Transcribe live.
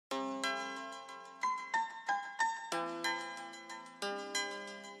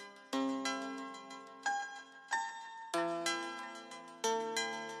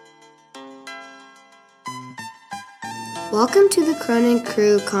Welcome to the Cronin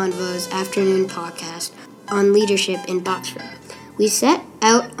Crew Convos afternoon podcast on leadership in Boxford. We set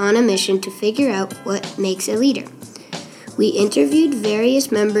out on a mission to figure out what makes a leader. We interviewed various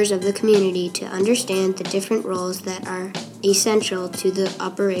members of the community to understand the different roles that are essential to the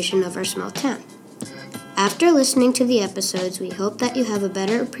operation of our small town. After listening to the episodes, we hope that you have a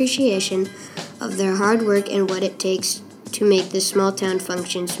better appreciation of their hard work and what it takes to make this small town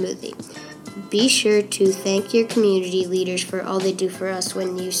function smoothly. Be sure to thank your community leaders for all they do for us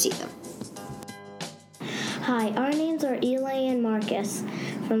when you see them. Hi, our names are Eli and Marcus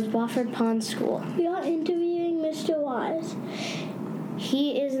from Spofford Pond School. We are interviewing Mr. Wise.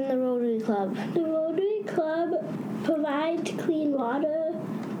 He is in the Rotary Club. The Rotary Club provides clean water,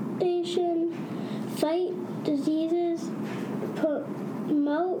 station, fight diseases,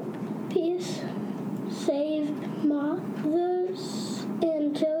 promote peace, save mothers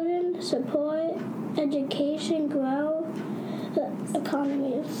and children, support education, grow the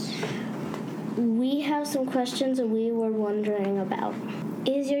economies. We have some questions that we were wondering about.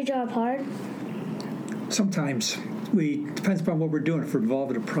 Is your job hard? Sometimes. Depends upon what we're doing. If we're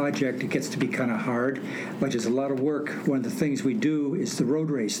involved in a project, it gets to be kind of hard, but it's a lot of work. One of the things we do is the road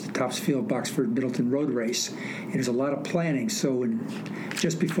race, the Topsfield Boxford Middleton road race. And there's a lot of planning, so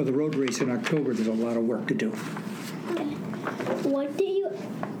just before the road race in October, there's a lot of work to do. Okay. What do you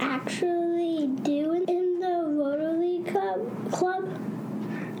actually do in the Rotary Club?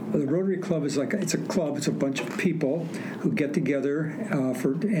 Well, the Rotary Club is it's a club. It's a bunch of people who get together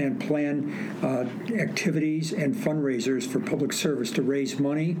and plan activities and fundraisers for public service to raise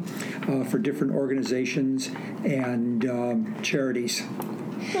money for different organizations and charities.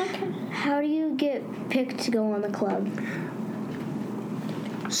 Okay. How do you get picked to go on the club?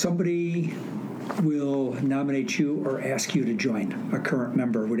 Somebody will nominate you or ask you to join. A current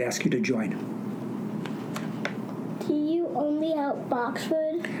member would ask you to join. Do you only help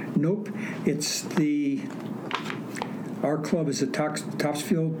Boxford? Nope. Our club is the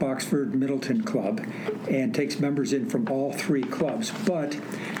Topsfield Boxford Middleton Club and takes members in from all three clubs. But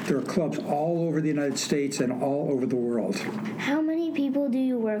there are clubs all over the United States and all over the world. How many people do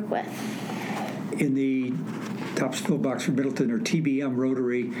you work with? In the Topsfield Boxford Middleton, or TBM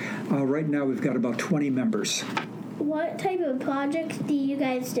Rotary, right now we've got about 20 members. What type of projects do you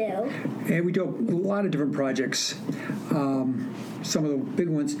guys do? And we do a lot of different projects. Some of the big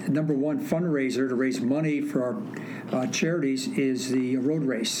ones, number one fundraiser to raise money for our charities is the road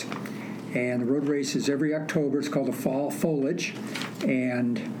race. And the road race is every October. It's called the Fall Foliage.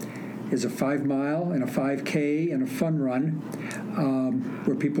 And is a 5 mile and a 5K and a fun run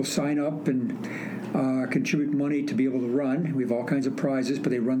where people sign up and contribute money to be able to run. We have all kinds of prizes,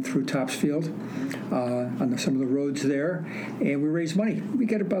 but they run through Topsfield on some of the roads there, and we raise money. We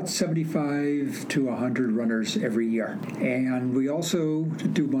get about 75 to 100 runners every year. And we also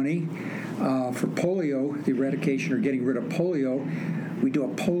do money for polio, the eradication or getting rid of polio. We do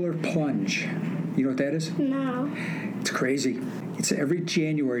a polar plunge. You know what that is? No. It's crazy. It's every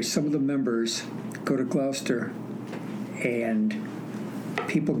January. Some of the members go to Gloucester and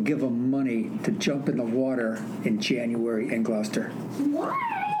people give them money to jump in the water in January in Gloucester. What?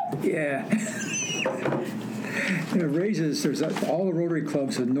 Yeah. And it raises, all the Rotary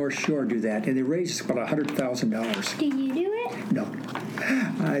clubs in North Shore do that, and they raise about $100,000. Do you do it? No,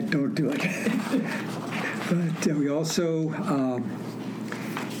 I don't do it. But we also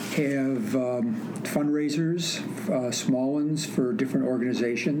have fundraisers, small ones for different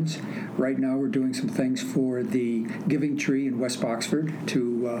organizations. Right now we're doing some things for the Giving Tree in West Boxford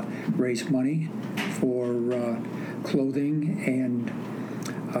to raise money for clothing and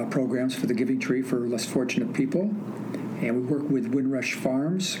programs for the Giving Tree for less fortunate people. And we work with Windrush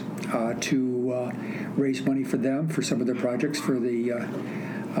Farms to raise money for them for some of their projects for their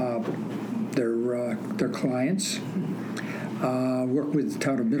clients. Work with the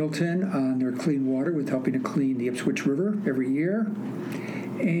town of Middleton on their clean water with helping to clean the Ipswich River every year.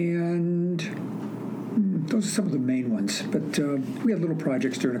 And those are some of the main ones. But we had little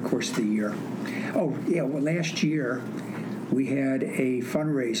projects during the course of the year. Oh, yeah, well, last year we had a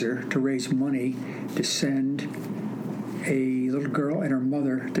fundraiser to raise money to send a little girl and her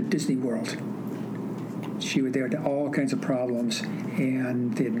mother to Disney World. They had all kinds of problems,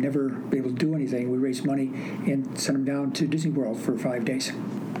 and they'd never been able to do anything. We raised money and sent them down to Disney World for 5 days.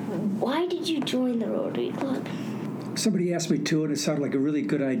 Why did you join the Rotary Club? Somebody asked me to, and it sounded like a really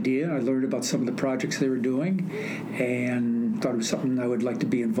good idea. I learned about some of the projects they were doing and thought it was something I would like to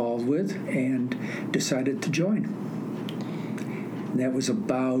be involved with and decided to join. And that was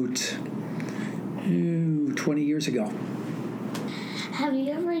about 20 years ago. Have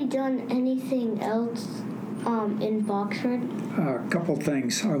you ever done anything else in Boxford? A couple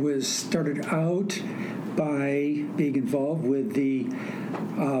things. I was started out by being involved with the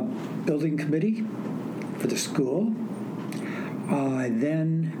building committee for the school. I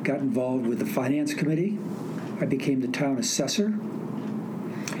then got involved with the finance committee. I became the town assessor.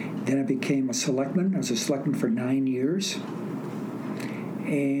 Then I became a selectman. I was a selectman for 9 years.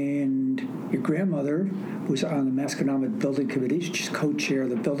 And your grandmother was on the Masconomet Building Committee. She's co-chair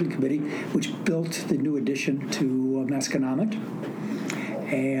of the building committee, which built the new addition to Masconomet.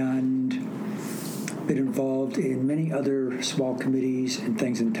 And been involved in many other small committees and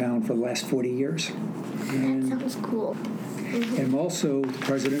things in town for the last 40 years. That sounds cool. And I'm also the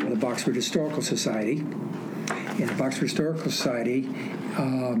president of the Boxford Historical Society. And the Boxford Historical Society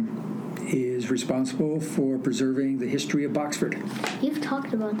is responsible for preserving the history of Boxford. You've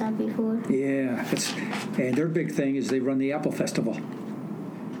talked about that before. Yeah, and their big thing is they run the Apple Festival.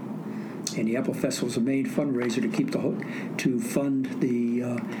 And the Apple Festival is a main fundraiser to fund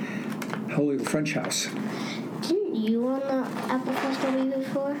the Holy French House. Didn't you on the Apple Festival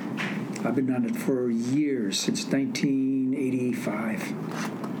before? I've been on it for years, since 1985.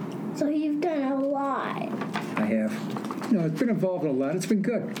 So you've done a lot. I have. It's been involved in a lot. It's been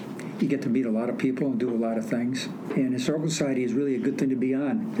good. You get to meet a lot of people and do a lot of things. And Historical Society is really a good thing to be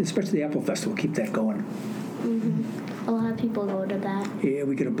on, especially the Apple Festival. Keep that going. Mm-hmm. A lot of people go to that. Yeah,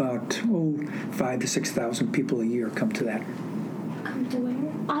 we get about 5,000 to 6,000 people a year come to that. Come to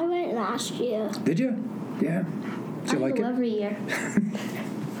where? I went last year. Did you? Yeah. Did you like it? Every year.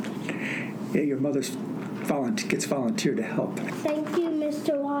 Yeah, your mother gets volunteered to help. Thank you,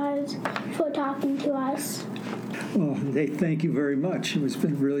 Mr. Wise, for talking to us. Well, thank you very much. It's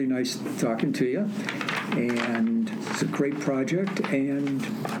been really nice talking to you. And it's a great project, and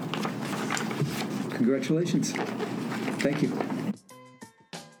congratulations. Thank you.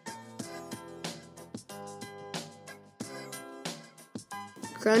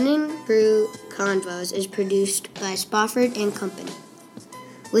 Cronin Crew Convos is produced by Spofford and Company,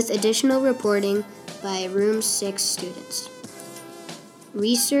 with additional reporting by Room 6 students.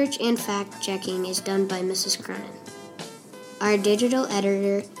 Research and fact-checking is done by Mrs. Cronin. Our digital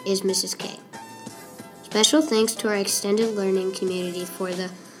editor is Mrs. K. Special thanks to our extended learning community for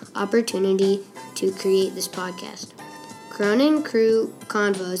the opportunity to create this podcast. Cronin Crew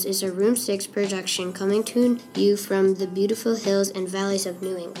Convos is a Room 6 production coming to you from the beautiful hills and valleys of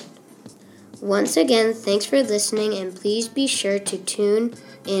New England. Once again, thanks for listening, and please be sure to tune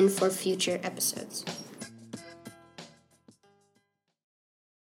in for future episodes.